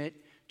submit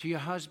to your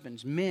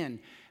husbands. Men,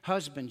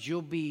 husbands,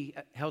 you'll be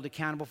held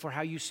accountable for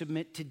how you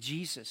submit to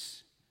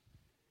Jesus.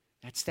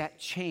 That's that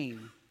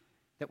chain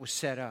that was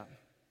set up.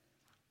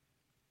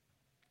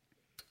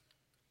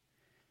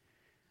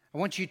 I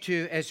want you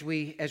to, as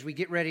we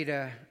get ready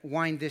to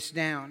wind this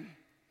down,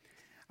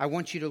 I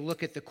want you to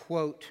look at the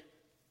quote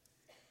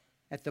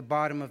at the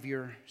bottom of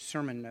your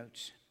sermon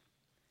notes.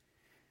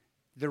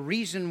 The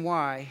reason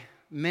why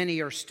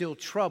many are still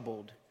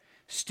troubled,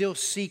 still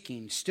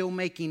seeking, still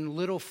making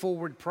little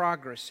forward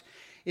progress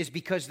is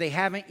because they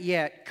haven't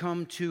yet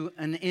come to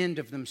an end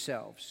of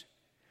themselves.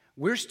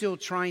 We're still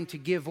trying to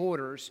give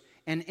orders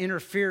and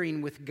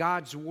interfering with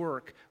God's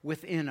work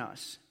within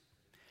us.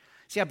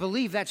 See, I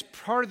believe that's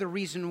part of the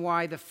reason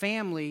why the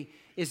family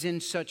is in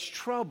such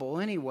trouble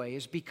anyway,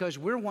 is because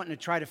we're wanting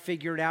to try to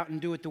figure it out and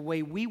do it the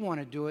way we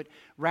want to do it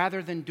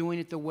rather than doing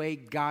it the way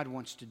God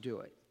wants to do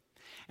it.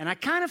 And I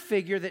kind of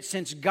figure that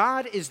since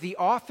God is the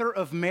author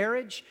of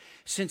marriage,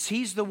 since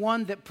He's the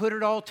one that put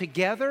it all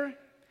together,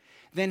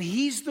 then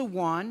He's the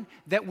one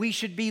that we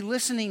should be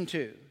listening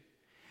to.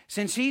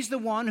 Since He's the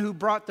one who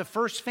brought the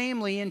first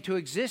family into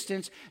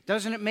existence,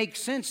 doesn't it make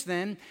sense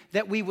then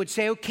that we would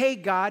say, okay,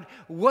 God,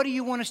 what do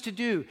you want us to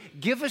do?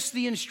 Give us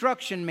the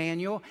instruction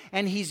manual.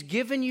 And He's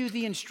given you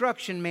the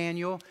instruction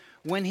manual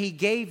when He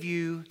gave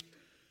you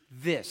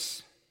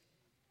this.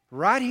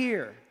 Right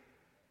here.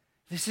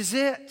 This is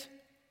it.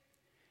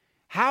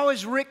 How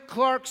is Rick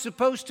Clark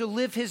supposed to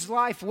live his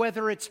life,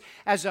 whether it's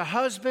as a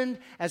husband,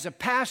 as a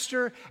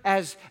pastor,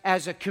 as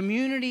a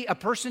community, a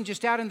person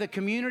just out in the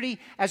community,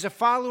 as a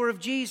follower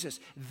of Jesus?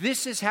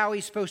 This is how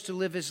he's supposed to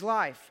live his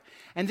life.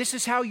 And this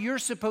is how you're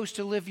supposed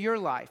to live your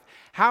life.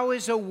 How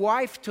is a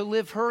wife to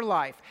live her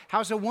life?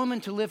 How's a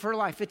woman to live her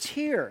life? It's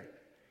here.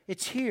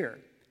 It's here.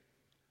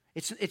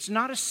 It's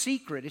not a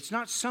secret. It's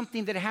not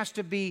something that has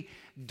to be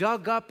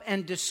dug up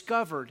and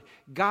discovered.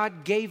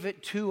 God gave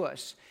it to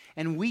us.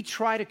 And we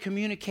try to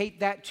communicate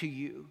that to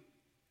you.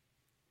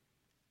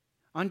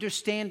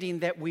 Understanding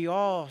that we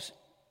all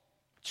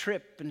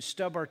trip and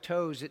stub our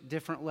toes at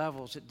different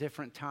levels at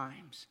different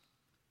times.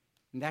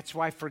 And that's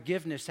why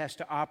forgiveness has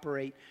to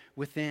operate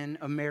within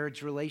a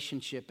marriage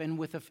relationship and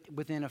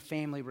within a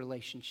family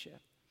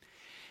relationship.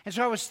 And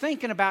so I was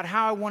thinking about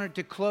how I wanted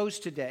to close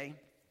today.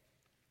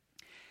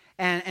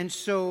 And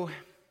so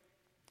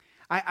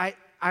I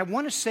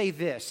want to say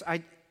this.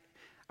 I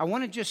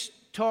want to just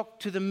talk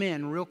to the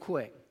men real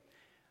quick.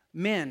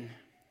 Men,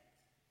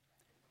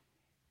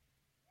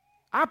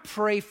 I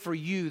pray for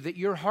you that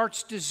your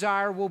heart's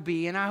desire will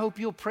be, and I hope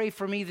you'll pray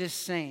for me the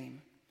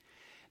same,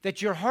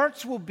 that your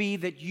hearts will be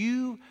that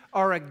you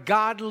are a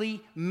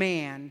godly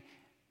man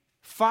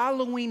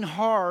following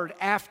hard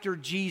after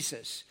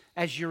Jesus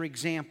as your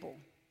example.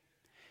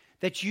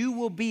 That you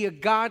will be a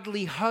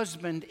godly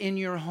husband in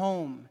your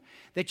home.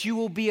 That you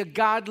will be a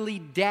godly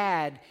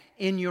dad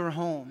in your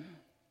home.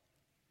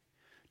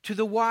 To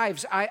the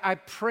wives, I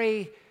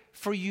pray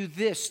for you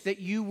this, that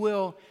you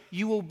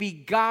will be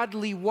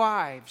godly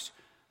wives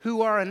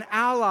who are an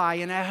ally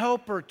and a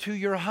helper to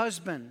your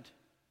husband,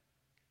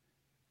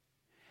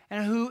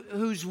 and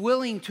who's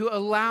willing to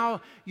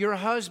allow your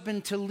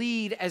husband to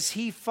lead as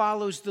he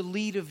follows the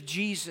lead of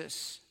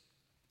Jesus.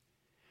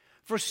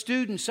 For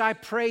students, I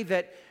pray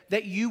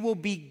that you will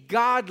be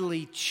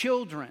godly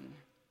children,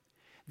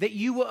 that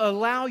you will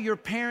allow your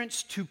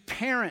parents to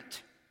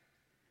parent,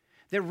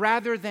 that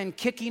rather than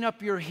kicking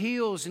up your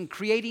heels and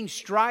creating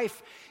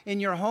strife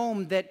in your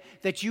home,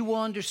 that you will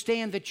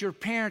understand that your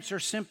parents are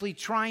simply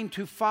trying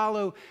to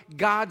follow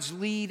God's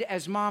lead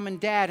as mom and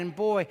dad. And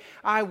boy,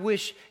 I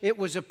wish it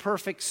was a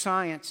perfect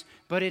science,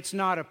 but it's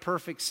not a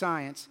perfect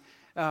science.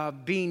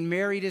 Being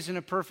married isn't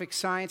a perfect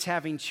science.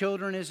 Having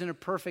children isn't a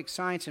perfect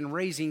science. And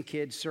raising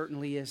kids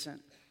certainly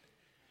isn't.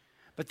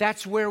 But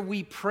that's where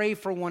we pray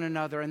for one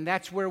another, and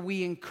that's where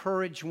we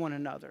encourage one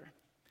another.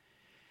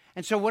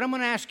 And so what I'm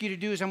going to ask you to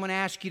do is I'm going to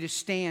ask you to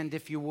stand,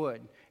 if you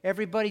would.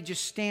 Everybody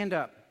just stand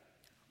up.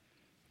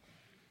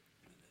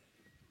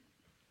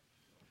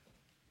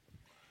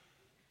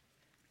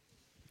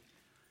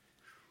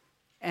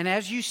 And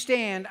as you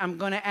stand, I'm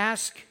going to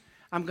ask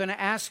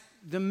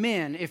the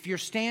men, if you're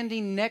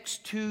standing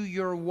next to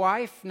your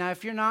wife. Now,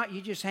 if you're not,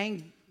 you just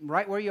hang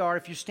right where you are.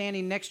 If you're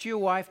standing next to your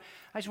wife,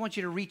 I just want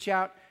you to reach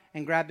out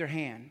and grab their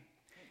hand.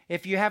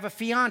 If you have a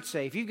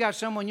fiance, if you've got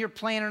someone you're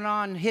planning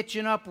on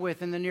hitching up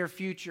with in the near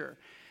future,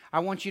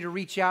 I want you to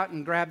reach out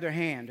and grab their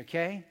hand,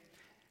 okay?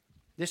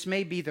 This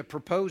may be the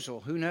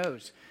proposal. Who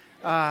knows?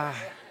 Yeah,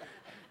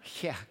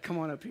 come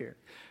on up here.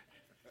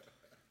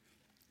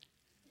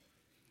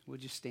 We'll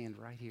just stand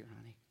right here,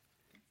 honey.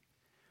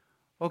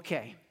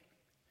 Okay.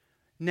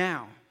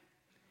 Now,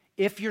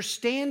 if you're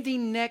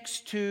standing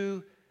next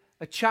to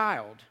a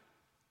child,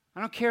 I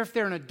don't care if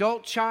they're an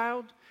adult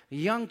child, a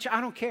young child, I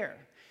don't care.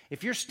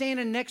 If you're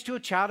standing next to a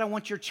child, I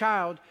want your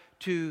child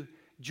to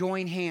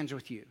join hands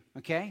with you,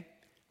 okay?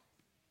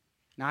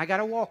 Now, I got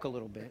to walk a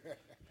little bit,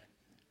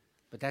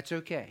 but that's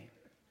okay.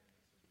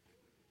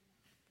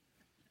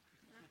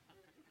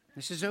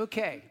 This is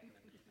okay.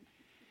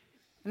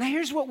 Now,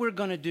 here's what we're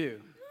going to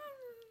do.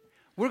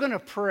 We're going to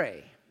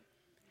pray.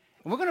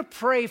 And we're going to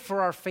pray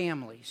for our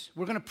families.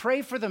 We're going to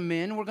pray for the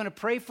men. We're going to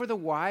pray for the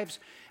wives.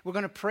 We're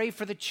going to pray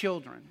for the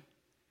children.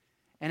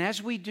 And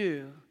as we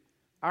do,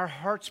 our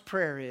heart's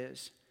prayer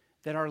is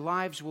that our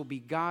lives will be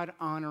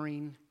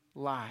God-honoring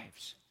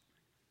lives,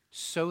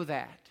 so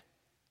that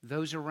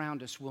those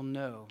around us will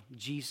know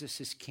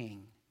Jesus is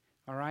King.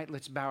 All right,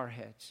 let's bow our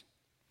heads.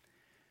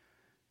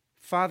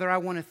 Father, I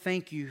want to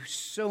thank you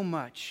so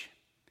much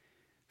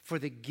for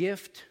the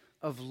gift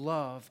of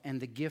love and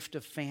the gift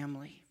of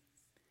family.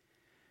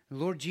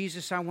 Lord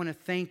Jesus, I want to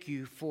thank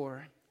you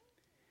for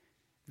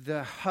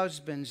the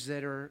husbands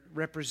that are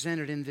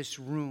represented in this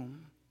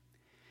room.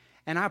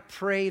 And I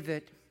pray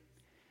that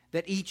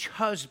each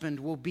husband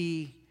will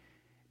be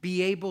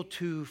able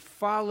to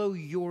follow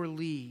your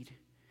lead,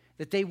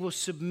 that they will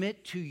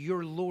submit to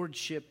your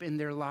lordship in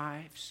their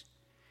lives,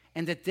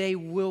 and that they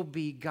will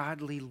be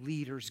godly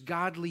leaders,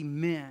 godly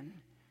men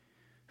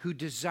who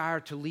desire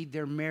to lead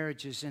their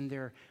marriages and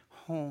their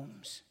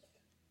homes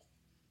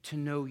to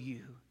know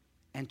you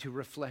and to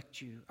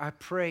reflect you. I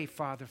pray,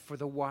 Father, for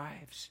the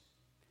wives.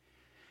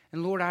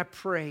 And Lord, I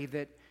pray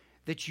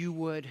that you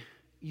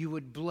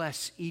would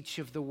bless each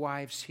of the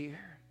wives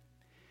here.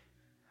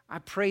 I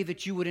pray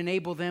that you would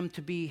enable them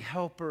to be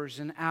helpers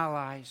and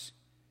allies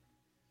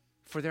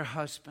for their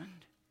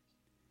husband.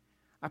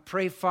 I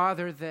pray,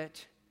 Father,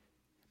 that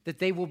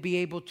they will be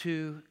able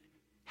to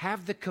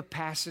have the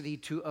capacity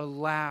to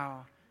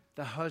allow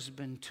the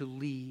husband to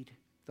lead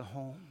the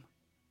home.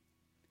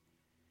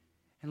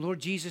 And Lord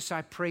Jesus,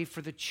 I pray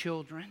for the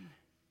children.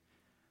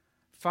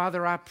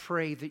 Father, I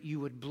pray that you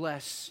would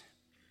bless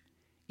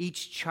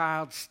each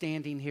child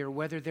standing here,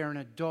 whether they're an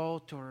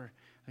adult or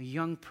a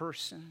young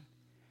person.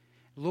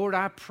 Lord,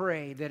 I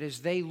pray that as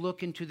they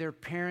look into their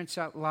parents'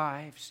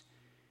 lives,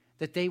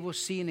 that they will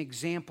see an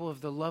example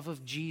of the love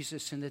of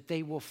Jesus and that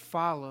they will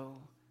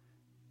follow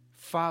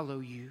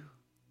you.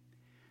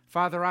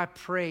 Father, I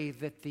pray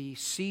that the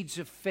seeds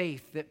of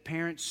faith that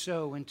parents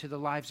sow into the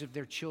lives of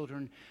their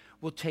children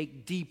will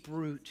take deep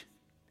root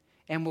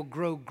and will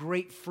grow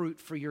great fruit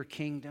for your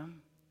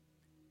kingdom.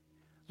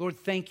 Lord,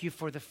 thank you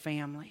for the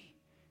family.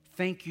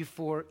 Thank you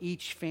for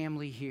each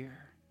family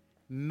here.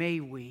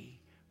 May we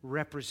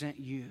represent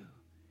you.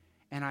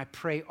 And I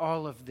pray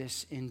all of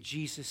this in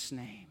Jesus'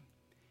 name.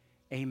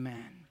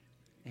 Amen.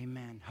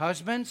 Amen.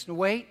 Husbands,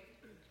 wait.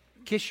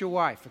 Kiss your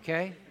wife,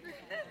 okay?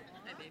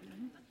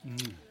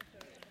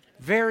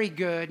 Very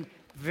good.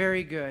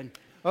 Very good.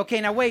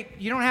 Okay, now wait.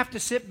 You don't have to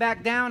sit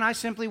back down. I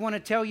simply want to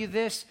tell you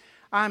this.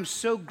 I'm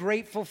so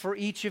grateful for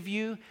each of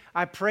you.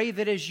 I pray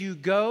that as you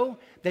go,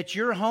 that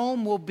your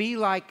home will be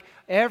like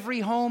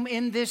every home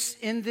in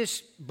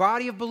this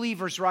body of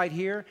believers right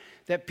here,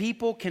 that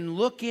people can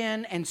look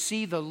in and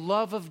see the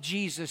love of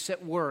Jesus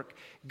at work.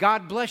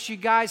 God bless you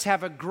guys.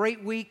 Have a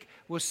great week.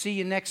 We'll see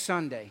you next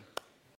Sunday.